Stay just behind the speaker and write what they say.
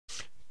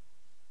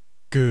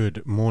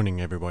Good morning,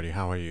 everybody.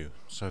 How are you?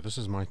 So this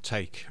is my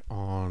take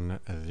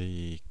on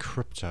the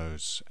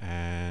cryptos,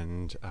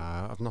 and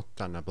I've not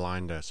done a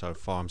blinder so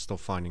far. I'm still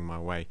finding my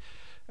way,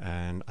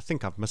 and I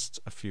think I've missed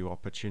a few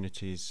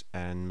opportunities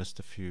and missed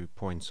a few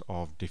points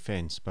of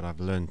defense, but I've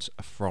learnt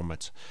from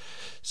it.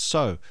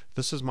 So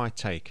this is my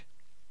take.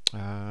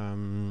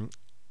 The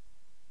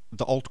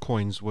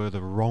altcoins were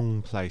the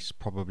wrong place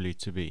probably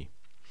to be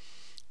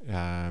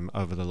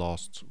over the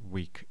last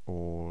week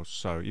or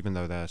so, even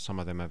though some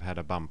of them have had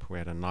a bump. We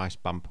had a nice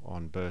bump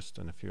on Burst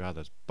and a few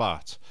others.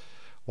 But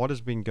what has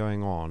been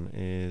going on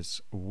is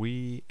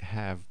we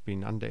have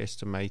been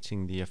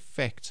underestimating the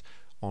effect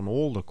on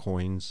all the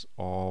coins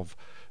of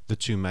the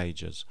two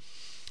majors.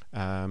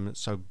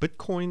 So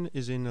Bitcoin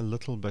is in a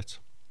little bit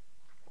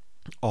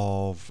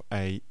of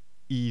a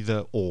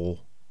either or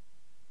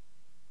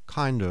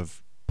kind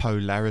of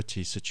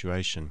polarity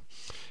situation.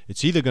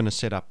 It's either going to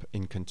set up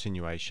in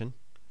continuation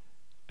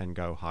and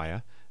go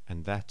higher,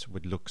 and that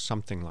would look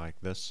something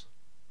like this.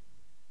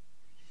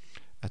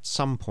 At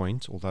some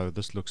point, although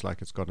this looks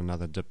like it's got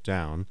another dip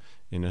down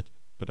in it,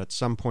 but at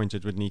some point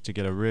it would need to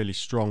get a really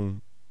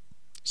strong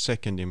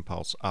second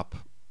impulse up,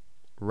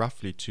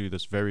 roughly to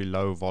this very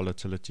low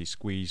volatility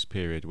squeeze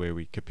period where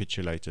we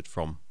capitulated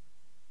from,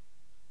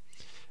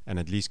 and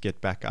at least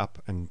get back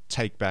up and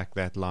take back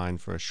that line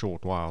for a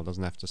short while.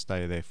 Doesn't have to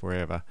stay there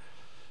forever,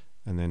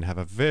 and then have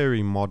a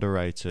very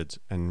moderated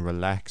and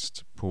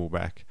relaxed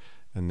pullback,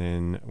 and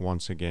then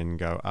once again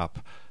go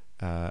up,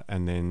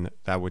 and then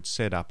that would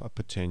set up a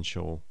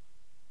potential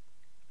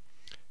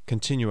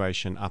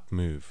continuation up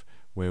move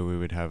where we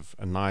would have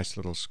a nice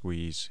little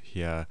squeeze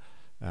here,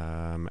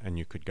 and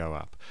you could go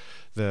up.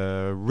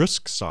 The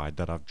risk side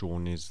that I've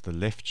drawn is the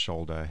left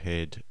shoulder,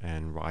 head,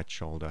 and right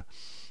shoulder,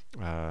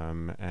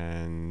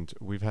 and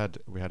we had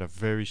a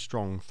very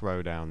strong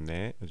throwdown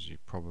there, as you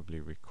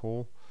probably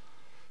recall,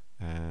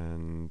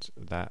 and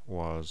that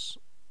was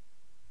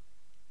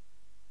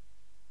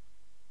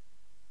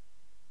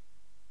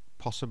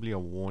possibly a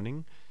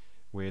warning,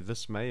 where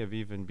this may have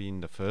even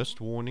been the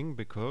first warning,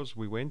 because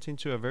we went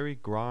into a very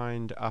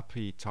grind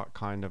uppy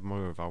kind of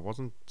move. I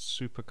wasn't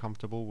super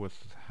comfortable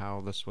with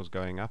how this was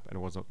going up, and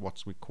it was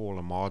what we call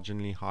a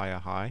marginally higher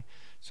high,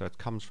 so it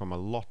comes from a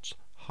lot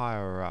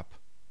higher up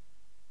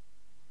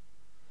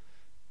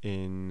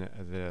in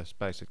the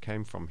space. It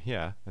came from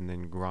here and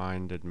then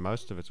grinded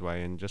most of its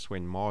way and just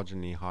went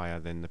marginally higher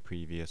than the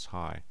previous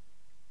high,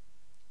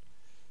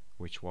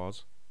 which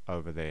was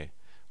over there,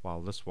 while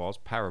this was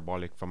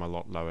parabolic from a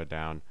lot lower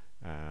down,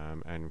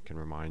 and can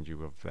remind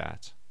you of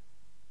that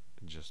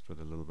just with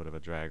a little bit of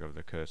a drag of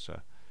the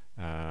cursor.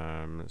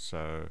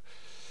 So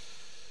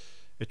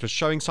it was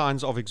showing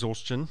signs of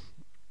exhaustion.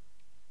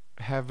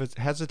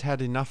 Has it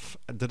had enough?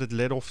 Did it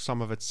let off some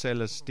of its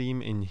seller's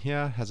steam in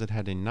here? Has it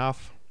had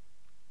enough?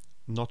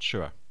 Not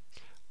sure.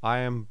 I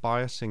am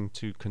biasing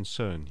to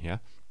concern here.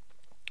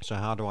 So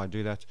how do I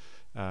do that?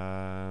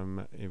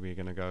 We're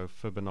going to go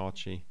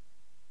Fibonacci.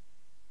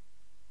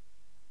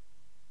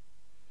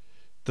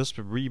 This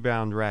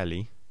rebound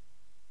rally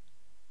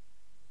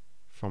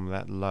from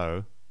that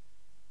low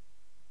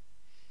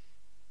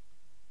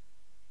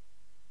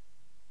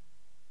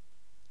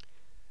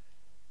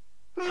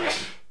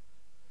excuse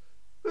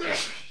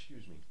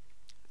me,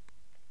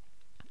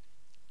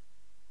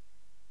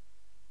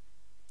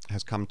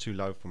 has come too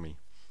low for me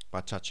by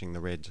touching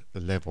the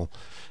level,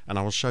 and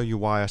I will show you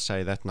why I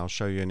say that, and I'll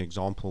show you an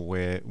example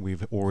where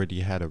we've already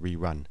had a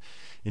rerun.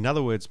 In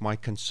other words, my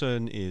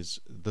concern is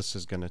this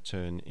is going to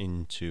turn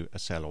into a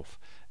sell-off,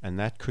 and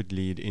that could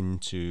lead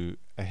into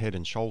a head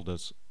and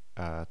shoulders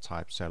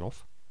type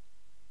sell-off,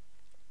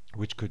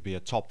 which could be a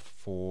top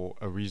for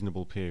a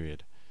reasonable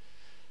period.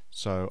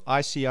 So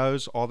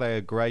ICOs, are they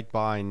a great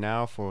buy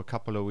now for a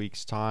couple of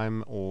weeks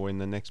time or in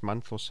the next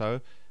month or so?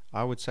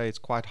 I would say it's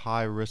quite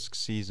high risk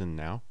season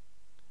now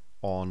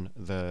on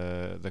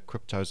the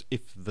cryptos.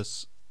 If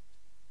this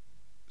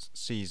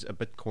sees a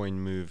Bitcoin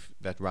move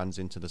that runs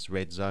into this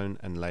red zone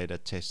and later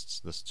tests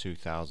this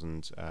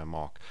 2000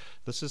 mark.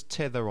 This is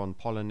Tether on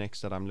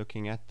Polynex that I'm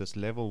looking at. This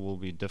level will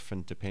be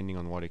different depending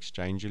on what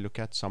exchange you look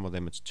at. Some of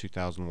them it's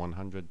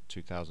 2100,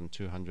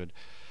 2200.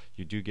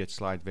 You do get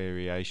slight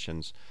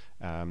variations,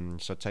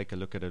 so take a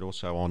look at it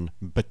also on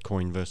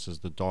Bitcoin versus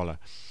the dollar.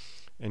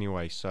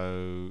 Anyway,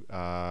 so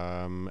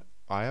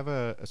I have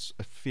a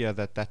fear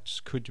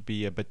that could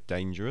be a bit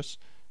dangerous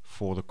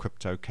for the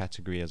crypto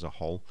category as a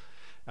whole.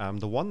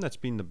 The one that's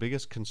been the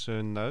biggest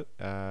concern, though,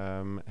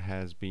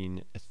 has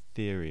been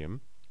Ethereum.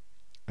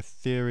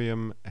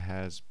 Ethereum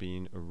has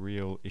been a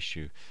real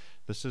issue.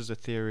 This is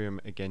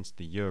Ethereum against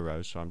the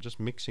euro, so I'm just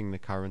mixing the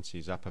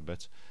currencies up a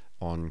bit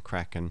on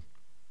Kraken,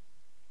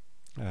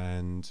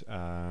 and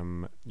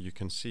you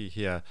can see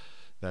here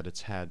that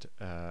it's had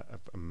a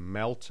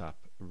melt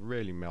up,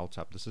 really melt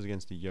up. This is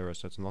against the euro,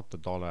 so it's not the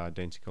dollar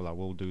identical. I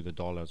will do the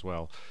dollar as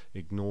well.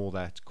 Ignore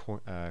that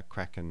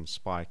Kraken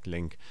spike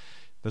link.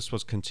 This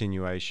was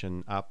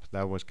continuation up,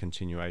 that was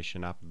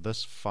continuation up.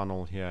 This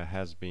funnel here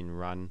has been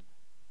run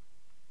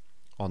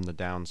on the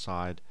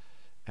downside,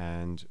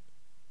 and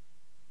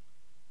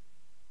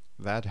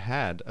that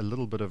had a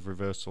little bit of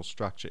reversal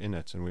structure in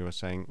it, and we were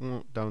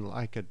saying don't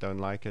like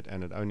it,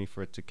 and it only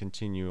for it to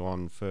continue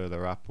on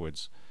further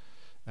upwards,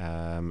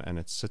 and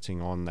it's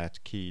sitting on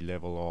that key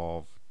level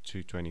of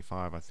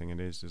 225, I think it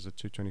is it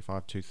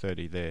 225,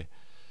 230 there.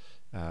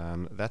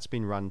 That's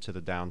been run to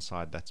the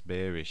downside, that's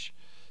bearish,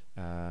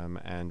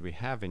 and we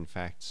have in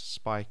fact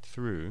spiked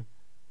through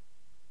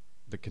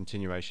the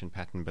continuation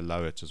pattern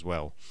below it as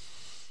well.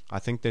 I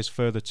think there's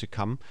further to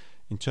come.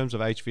 In terms of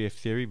HVF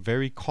theory,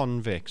 very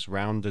convex,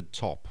 rounded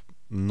top,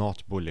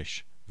 not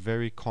bullish.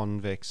 Very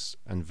convex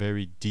and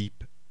very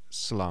deep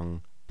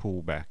slung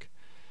pullback.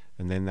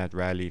 And then that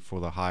rally for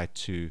the high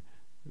 2,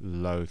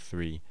 low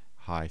 3,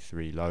 high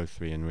 3, low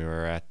 3. And we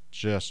were at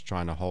just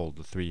trying to hold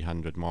the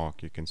 300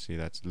 mark. You can see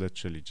that's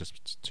literally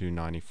just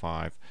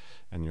 295.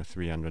 And your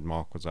 300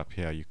 mark was up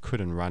here. You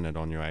couldn't run it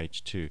on your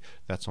H2.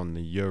 That's on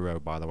the euro,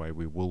 by the way.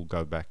 We will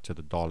go back to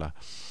the dollar.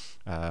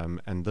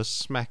 And this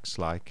smacks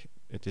like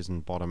it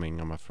isn't bottoming,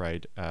 I'm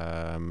afraid.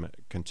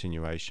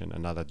 Continuation,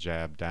 another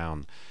jab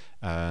down.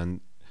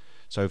 And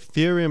so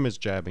Ethereum is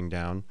jabbing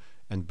down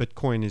and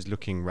Bitcoin is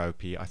looking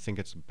ropey. I think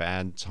it's a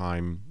bad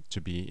time to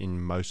be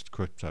in most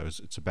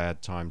cryptos. It's a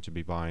bad time to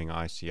be buying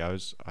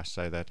ICOs. I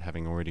say that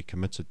having already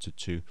committed to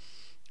 2.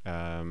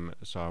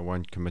 So I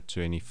won't commit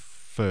to any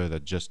further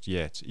just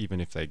yet. Even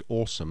if they're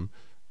awesome,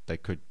 they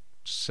could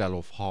sell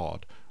off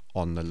hard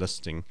on the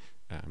listing.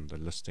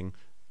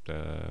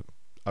 The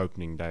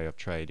opening day of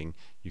trading.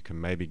 You can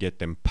maybe get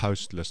them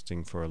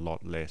post-listing for a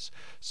lot less.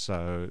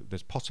 So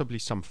there's possibly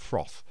some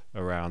froth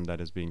around that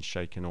has been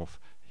shaken off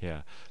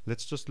here.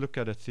 Let's just look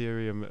at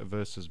Ethereum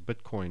versus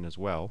Bitcoin as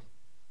well.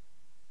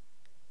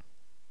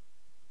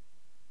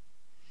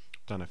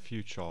 Done a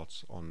few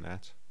charts on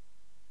that.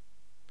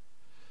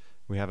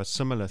 We have a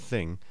similar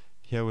thing.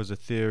 Here was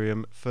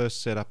Ethereum,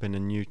 first set up in a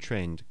new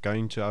trend,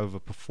 going to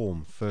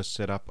overperform. First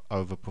set up,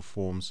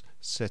 overperforms,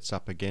 sets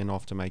up again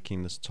after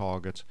making this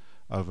target,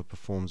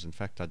 overperforms. In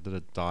fact, I did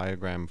a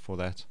diagram for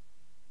that.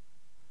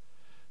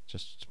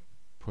 Just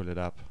pull it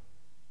up.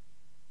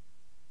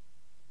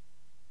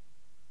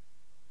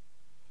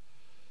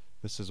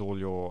 This is all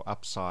your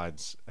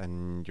upsides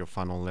and your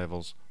funnel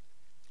levels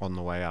on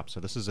the way up. So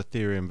this is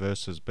Ethereum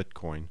versus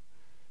Bitcoin.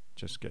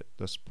 Just get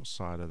this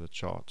side of the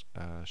chart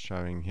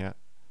showing here.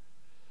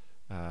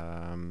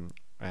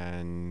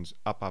 And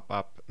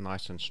up,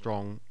 nice and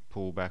strong,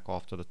 pull back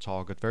after the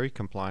target, very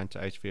compliant to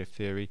HVF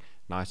theory,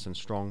 nice and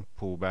strong,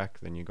 pull back,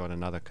 then you got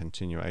another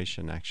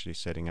continuation actually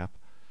setting up,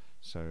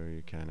 so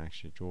you can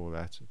actually draw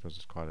that. It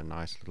was quite a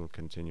nice little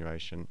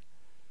continuation.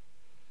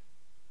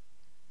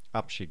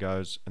 Up she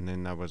goes, and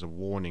then there was a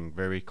warning,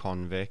 very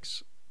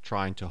convex,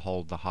 trying to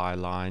hold the high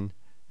line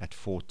at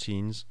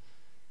 14s.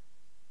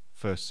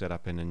 First set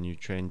up in a new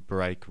trend,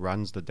 break,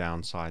 runs the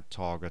downside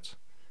target,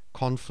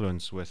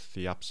 confluence with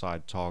the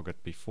upside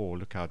target before.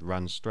 Look how it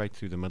runs straight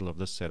through the middle of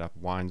this setup,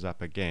 winds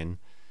up again,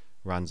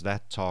 runs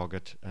that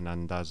target and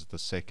undoes the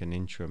second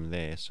interim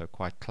there. So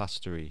quite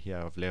clustery here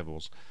of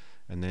levels,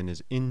 and then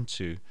is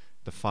into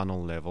the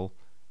funnel level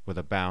with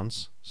a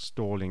bounce,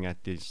 stalling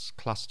at this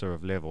cluster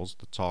of levels,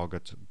 the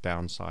target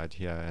downside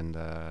here and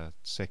the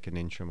second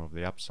interim of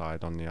the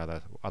upside on the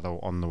other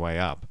on the way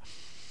up.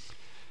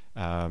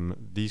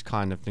 These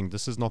kind of things,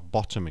 this is not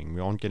bottoming.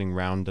 We aren't getting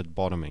rounded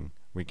bottoming.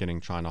 We're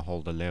getting trying to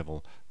hold a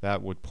level.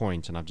 That would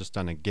point, and I've just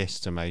done a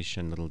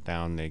guesstimation little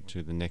down leg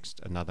to the next,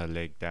 another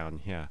leg down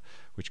here,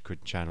 which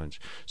could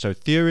challenge. So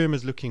Ethereum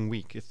is looking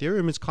weak.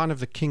 Ethereum is kind of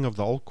the king of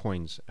the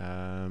altcoins,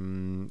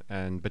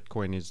 and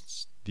Bitcoin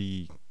is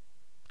the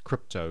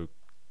crypto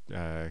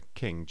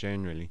king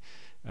generally,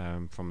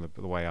 from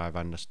the way I've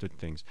understood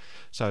things.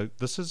 So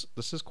this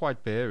is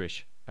quite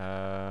bearish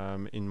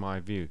in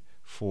my view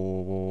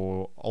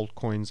for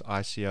altcoins,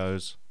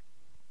 ICOs.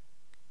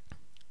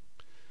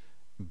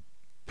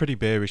 Pretty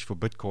bearish for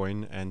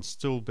Bitcoin and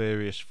still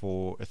bearish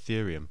for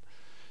Ethereum.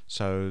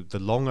 So the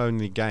long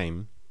only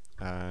game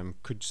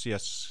could see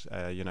us,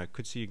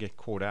 could see you get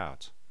caught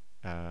out,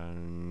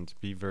 and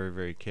be very,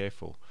 very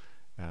careful.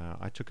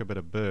 I took a bit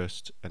of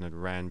burst and it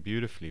ran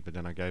beautifully, but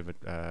then I gave it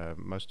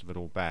most of it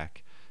all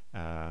back,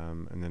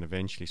 and then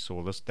eventually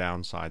saw this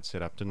downside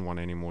setup, didn't want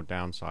any more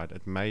downside.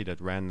 It made it,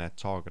 ran that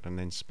target and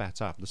then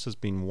spat up. This has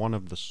been one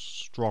of the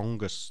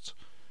strongest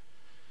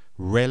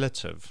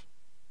relative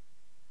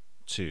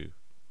to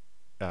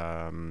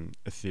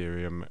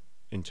Ethereum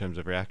in terms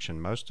of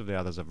reaction. Most of the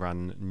others have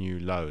run new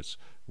lows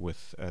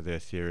with the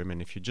Ethereum,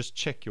 and if you just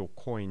check your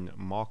coin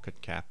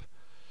market cap,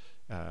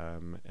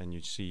 and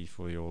you see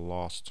for your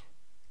last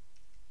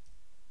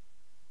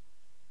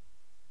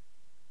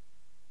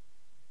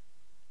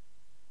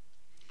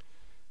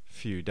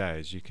few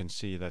days, you can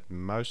see that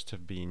most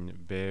have been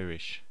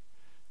bearish.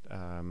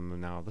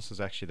 Now this is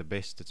actually the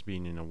best it's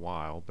been in a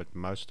while, but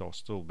most are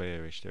still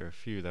bearish. There are a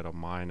few that are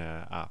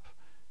minor up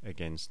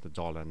against the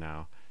dollar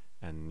now,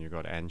 and you've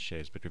got ant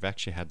shares, but we've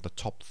actually had the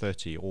top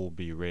 30 all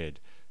be red.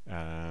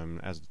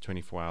 As the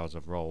 24 hours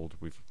have rolled,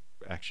 we've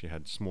actually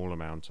had small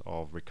amount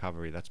of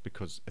recovery. That's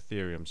because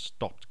Ethereum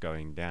stopped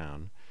going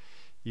down.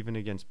 Even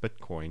against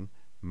Bitcoin,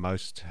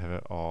 most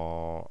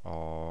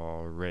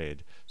are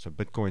red. So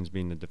Bitcoin's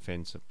been the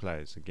defensive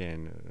plays.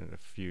 Again, a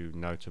few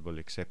notable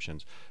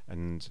exceptions,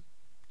 and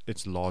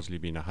it's largely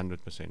been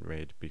 100%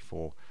 red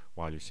before,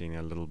 while you're seeing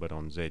a little bit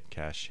on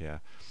Zcash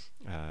here,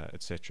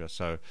 etc.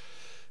 So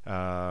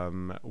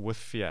with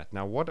fiat,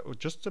 now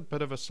just a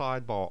bit of a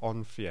sidebar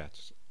on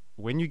fiat.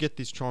 When you get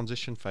these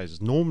transition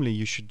phases, normally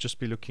you should just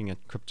be looking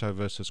at crypto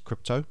versus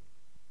crypto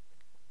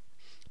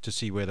to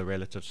see where the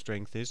relative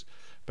strength is.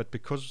 But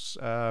because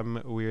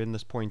we're in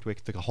this point where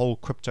the whole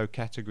crypto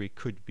category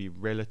could be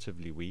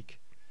relatively weak,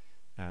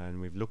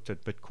 and we've looked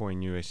at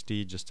Bitcoin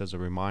USD just as a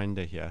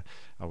reminder here.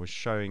 I was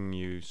showing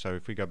you, so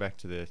if we go back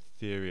to the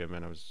Ethereum,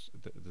 and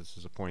this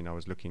is a point I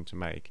was looking to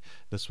make.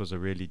 This was a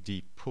really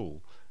deep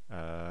pull,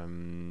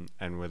 and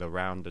with a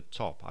rounded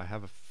top. I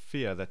have a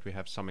fear that we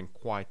have something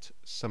quite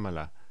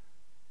similar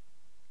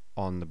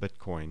on the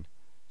Bitcoin.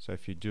 So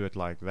if you do it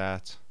like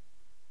that,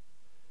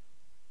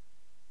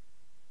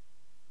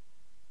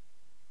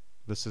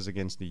 this is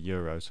against the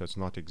euro, so it's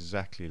not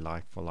exactly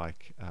like for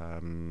like.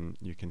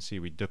 You can see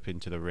we dip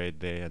into the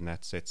red there, and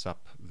that sets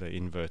up the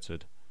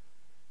inverted,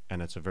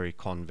 and it's a very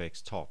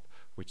convex top,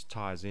 which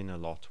ties in a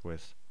lot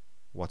with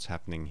what's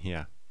happening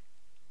here.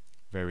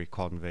 Very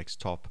convex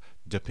top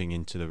dipping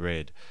into the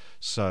red.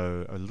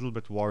 So a little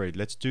bit worried.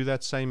 Let's do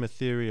that same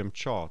Ethereum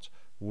chart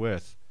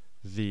with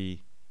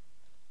the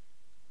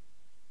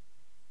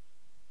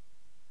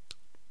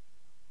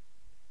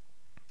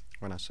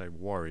when I say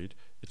worried,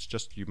 it's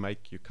just you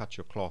cut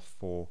your cloth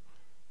for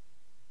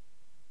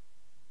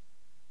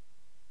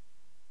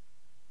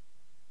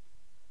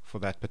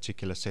that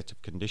particular set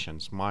of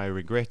conditions. My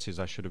regret is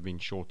I should have been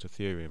short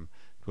Ethereum.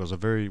 It was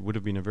would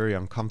have been a very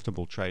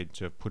uncomfortable trade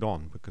to have put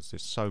on, because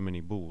there's so many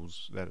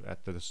bulls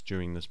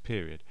during this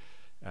period.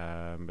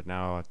 But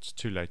now it's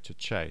too late to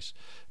chase.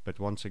 But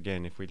once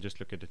again, if we just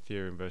look at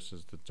Ethereum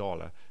versus the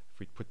dollar, if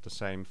we put the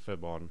same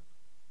fib on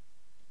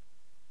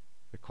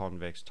the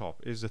convex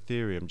top, is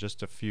Ethereum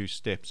just a few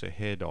steps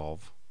ahead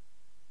of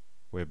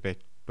where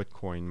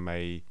Bitcoin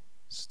may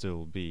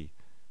still be?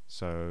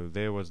 So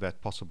there was that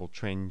possible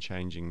trend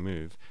changing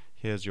move.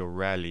 Here's your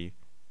rally,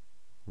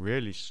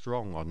 really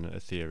strong on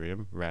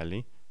Ethereum,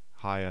 rally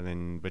higher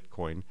than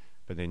Bitcoin,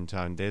 but then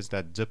there's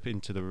that dip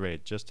into the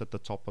red just at the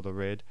top of the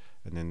red,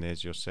 and then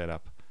there's your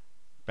setup.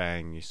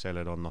 Bang, you sell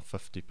it on the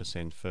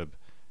 50% fib,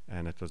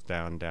 and it was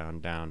down,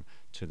 down, down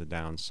to the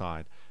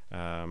downside.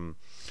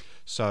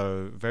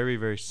 So very,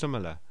 very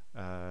similar,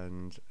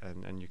 and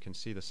you can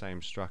see the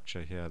same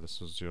structure here. This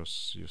is your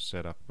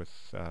setup with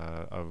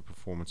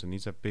overperformance, and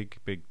these are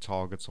big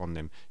targets on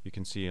them. You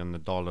can see on the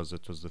dollars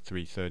it was the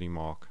 330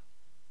 mark.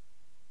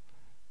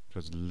 It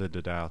was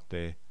lidded out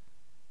there,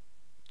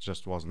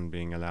 just wasn't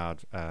being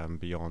allowed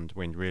beyond,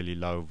 went really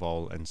low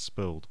vol and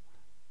spilled.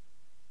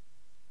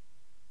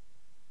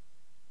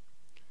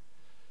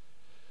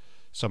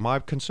 So my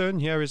concern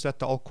here is that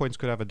the altcoins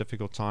could have a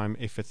difficult time.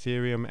 If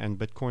Ethereum and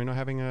Bitcoin are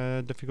having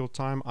a difficult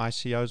time,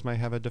 ICOs may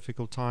have a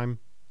difficult time.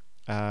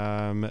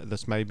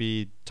 This may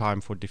be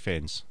time for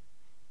defense.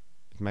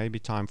 It may be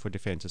time for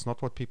defense. It's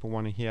not what people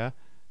want to hear,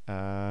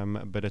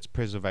 but it's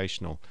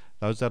preservational.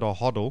 Those that are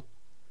hodl,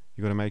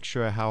 you've got to make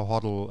sure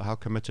how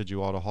committed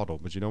you are to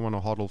hodl. But you don't want to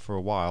hodl for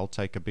a while,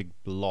 take a big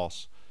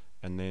loss,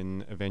 and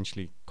then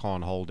eventually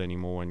can't hold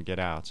anymore and get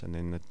out, and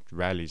then it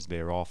rallies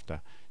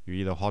thereafter. You're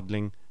either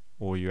hodling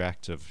or you're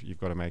active. You've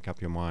got to make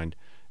up your mind,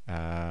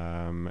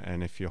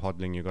 and if you're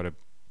hodling, you've got to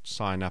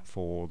sign up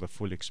for the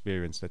full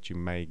experience that you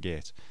may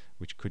get,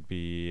 which could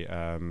be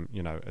a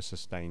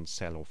sustained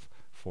sell-off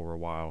for a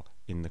while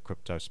in the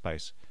crypto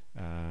space.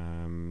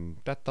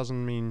 That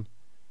doesn't mean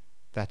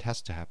that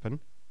has to happen,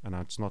 and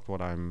it's not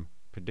what I'm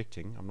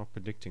predicting. I'm not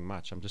predicting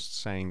much. I'm just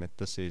saying that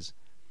it's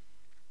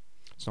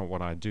not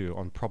what I do.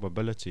 On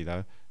probability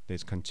though,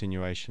 there's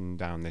continuation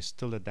down. There's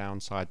still a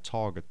downside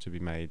target to be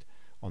made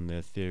on the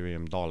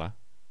Ethereum dollar,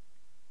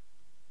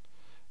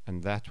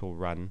 and that will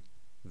run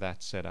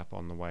that setup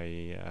on the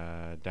way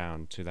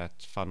down to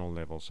that funnel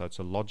level. So it's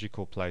a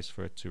logical place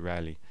for it to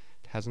rally.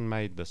 It hasn't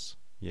made this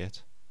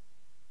yet,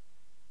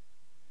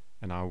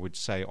 and I would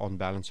say on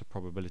balance of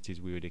probabilities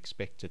we would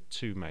expect it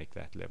to make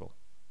that level.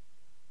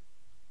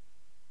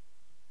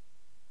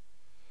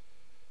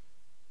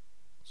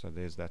 So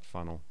there's that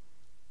funnel,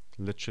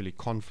 literally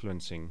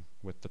confluencing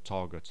with the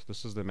target.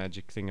 This is the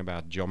magic thing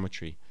about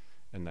geometry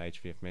and the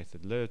HVF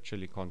method,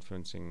 literally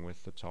confluencing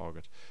with the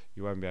target.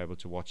 You won't be able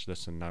to watch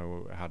this and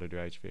know how to do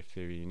HVF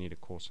theory. You need a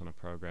course on a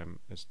program.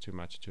 There's too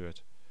much to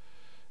it.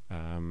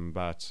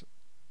 But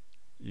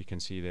you can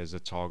see there's a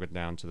target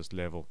down to this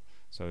level.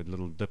 So a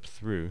little dip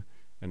through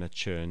and a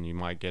churn, you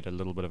might get a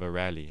little bit of a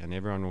rally, and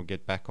everyone will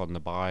get back on the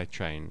buy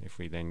train if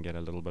we then get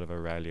a little bit of a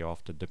rally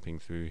after dipping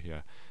through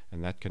here.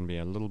 And that can be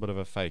a little bit of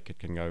a fake. It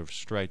can go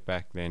straight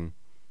back then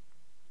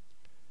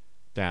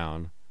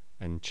down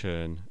and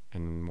churn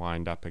and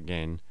wind up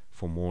again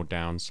for more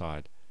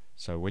downside.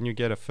 So when you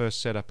get a first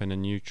setup in a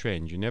new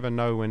trend, you never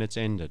know when it's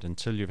ended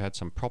until you've had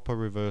some proper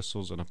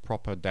reversals and a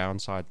proper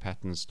downside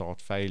pattern start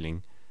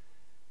failing,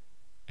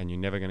 and you're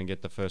never going to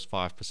get the first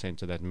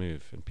 5% of that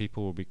move. And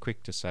people will be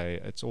quick to say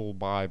it's all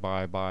buy,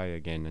 buy, buy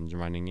again, and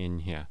running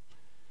in here.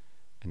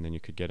 And then you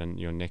could get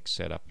your next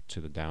setup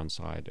to the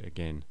downside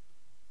again.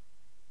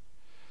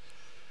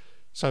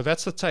 So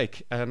that's the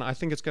take, and I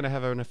think it's going to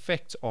have an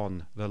effect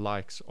on the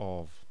likes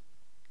of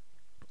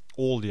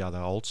all the other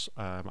alts.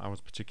 I was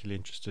particularly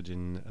interested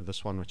in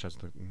this one, which has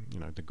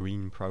the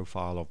green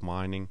profile of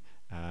mining.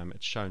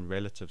 It's shown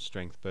relative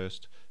strength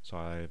burst, so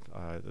I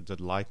did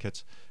like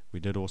it. We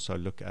did also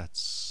look at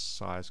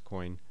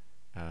Sizecoin,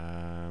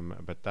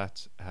 but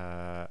that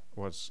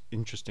was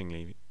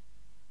interestingly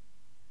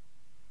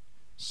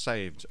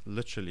saved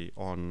literally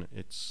on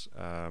its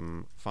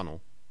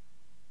funnel.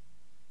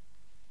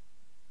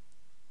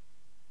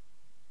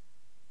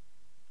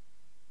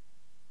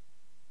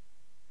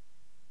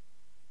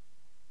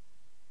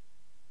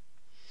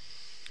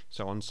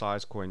 So on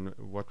Sizecoin,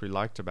 what we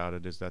liked about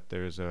it is that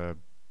there is a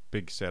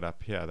big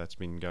setup here that's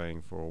been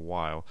going for a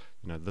while.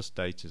 This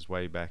date is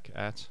way back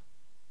at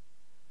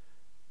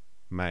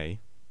May.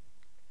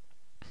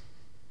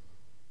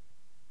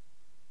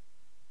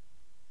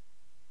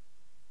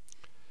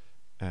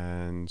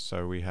 And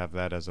so we have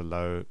that as a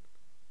low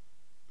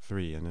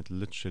 3, and it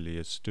literally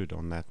is stood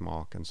on that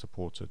mark and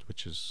supported,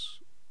 which is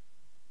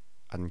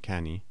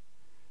uncanny,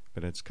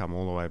 but it's come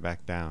all the way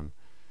back down.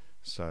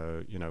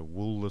 So,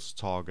 will this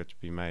target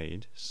be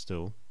made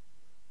still,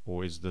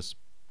 or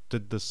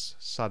did this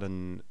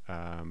sudden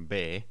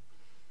bear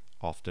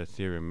after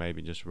Ethereum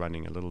maybe just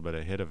running a little bit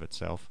ahead of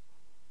itself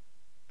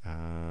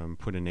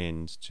put an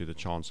end to the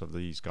chance of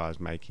these guys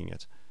making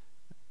it?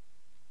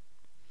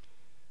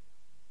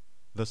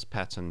 This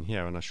pattern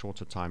here on a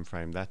shorter time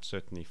frame, that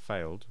certainly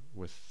failed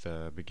with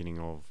the beginning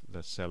of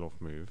the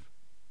sell-off move.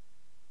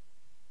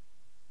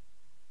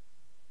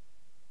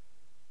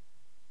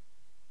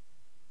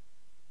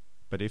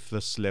 But if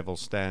this level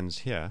stands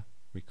here,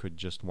 we could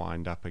just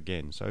wind up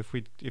again. So if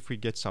we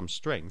get some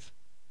strength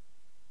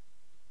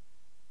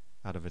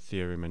out of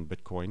Ethereum and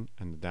Bitcoin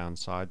and the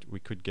downside,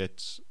 we could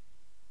get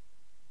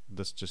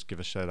this just give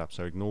a shut up.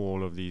 So ignore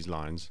all of these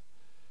lines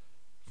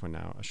for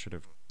now. I should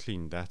have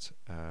cleaned that.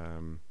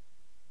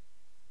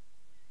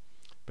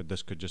 But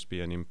this could just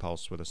be an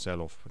impulse with a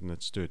sell-off, and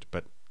it stood.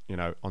 But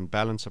on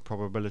balance of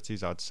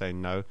probabilities, I'd say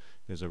no.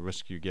 There's a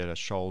risk you get a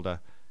shoulder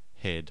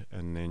head,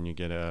 and then you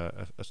get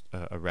a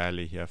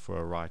rally here for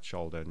a right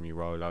shoulder, and you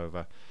roll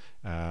over.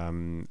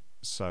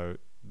 So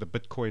the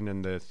Bitcoin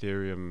and the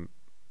Ethereum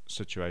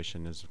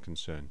situation is a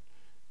concern.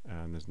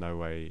 There's no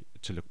way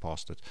to look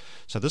past it.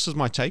 So this is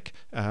my take.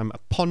 A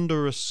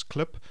ponderous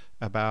clip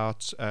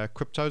about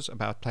cryptos,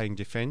 about playing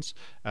defense,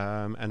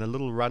 and a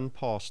little run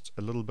past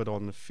a little bit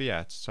on the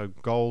fiat. So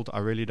gold, I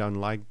really don't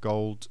like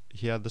gold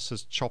here. This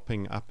is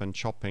chopping up and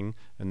chopping,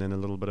 and then a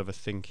little bit of a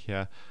think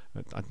here.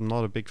 I'm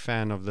not a big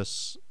fan of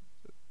this.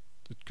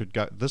 It could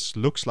go. This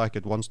looks like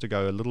it wants to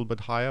go a little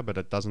bit higher, but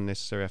it doesn't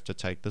necessarily have to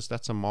take this.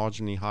 That's a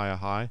marginally higher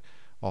high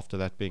after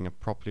that being a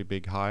properly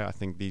big high. I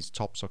think these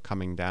tops are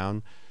coming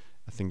down.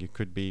 I think you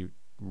could be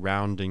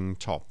rounding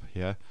top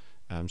here,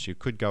 so you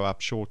could go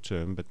up short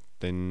term, but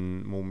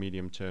then more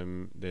medium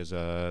term there's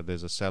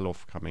a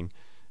sell-off coming.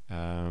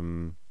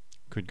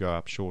 Could go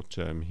up short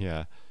term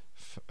here,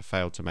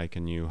 fail to make a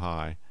new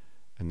high,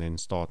 and then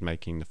start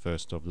making the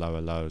first of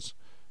lower lows.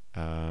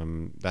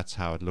 That's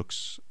how it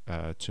looks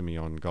to me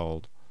on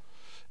gold.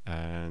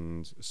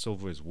 And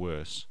silver is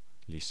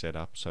worsely set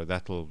up, so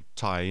that'll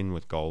tie in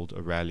with gold,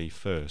 a rally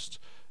first,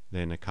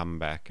 then a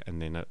comeback,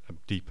 and then a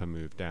deeper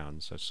move down.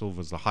 So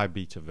silver's the high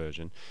beta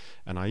version.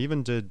 And I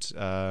even did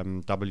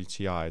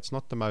WTI. It's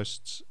not the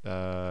most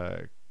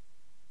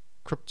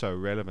crypto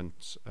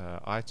relevant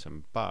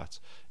item, but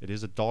it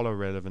is a dollar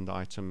relevant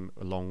item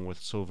along with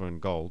silver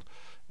and gold.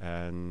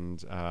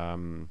 And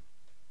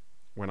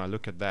when I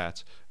look at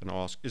that and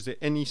ask, is there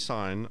any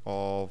sign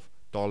of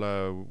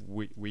dollar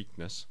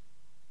weakness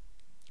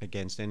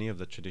against any of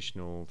the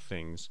traditional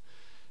things?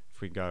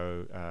 If we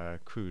go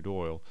crude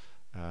oil,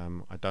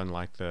 I don't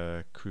like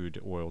the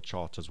crude oil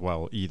chart as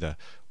well either.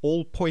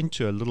 All point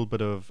to a little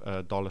bit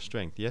of dollar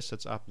strength. Yes,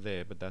 it's up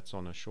there, but that's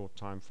on a short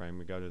time frame.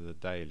 We go to the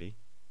daily.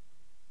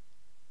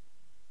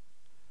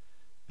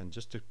 And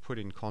just to put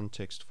in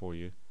context for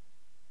you,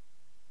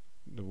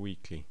 the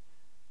weekly.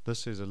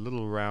 This is a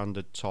little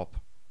rounded top.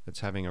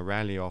 It's having a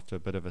rally after a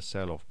bit of a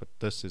sell-off, but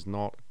this is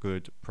not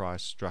good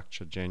price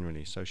structure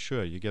generally. So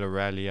sure, you get a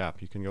rally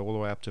up. You can go all the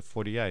way up to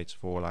 48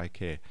 for all I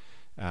care.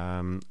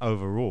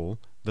 Overall,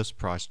 this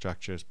price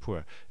structure is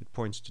poor. It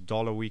points to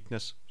dollar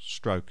weakness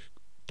stroke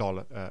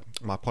dollar,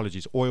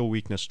 oil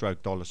weakness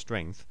stroke dollar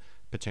strength,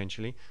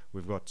 potentially.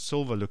 We've got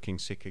silver looking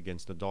sick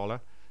against the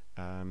dollar,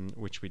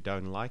 which we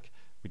don't like.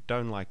 We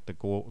don't like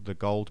the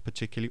gold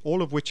particularly,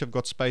 all of which have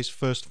got space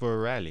first for a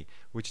rally,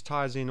 which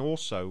ties in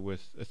also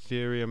with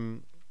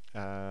Ethereum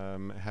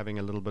having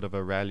a little bit of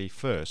a rally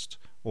first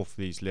off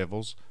these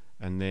levels,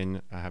 and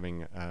then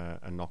having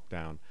a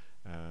knockdown.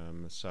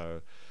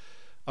 So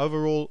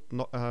overall,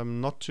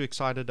 not too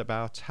excited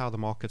about how the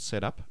market's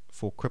set up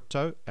for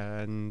crypto,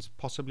 and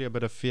possibly a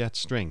bit of fiat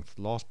strength.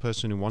 Last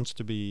person who wants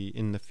to be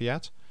in the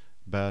fiat,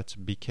 but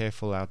be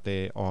careful out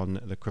there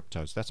on the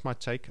cryptos. That's my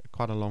take.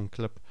 Quite a long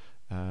clip,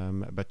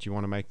 but you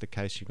want to make the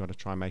case. You've got to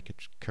try and make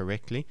it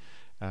correctly.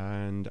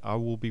 And I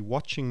will be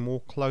watching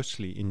more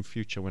closely in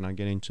future when I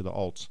get into the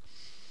alts.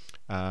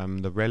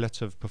 The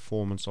relative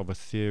performance of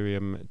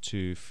Ethereum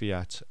to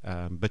fiat,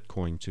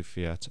 Bitcoin to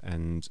fiat,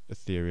 and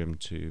Ethereum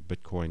to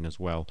Bitcoin as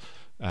well.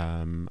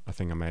 I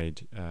think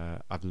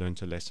I've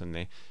learned a lesson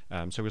there.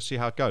 So we'll see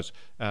how it goes.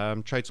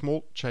 Trade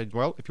small, trade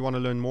well. If you want to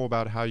learn more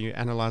about how you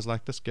analyze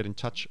like this, get in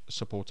touch,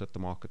 support at the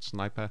Market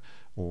Sniper,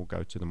 or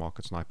go to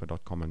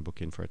themarketsniper.com and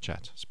book in for a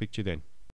chat. Speak to you then.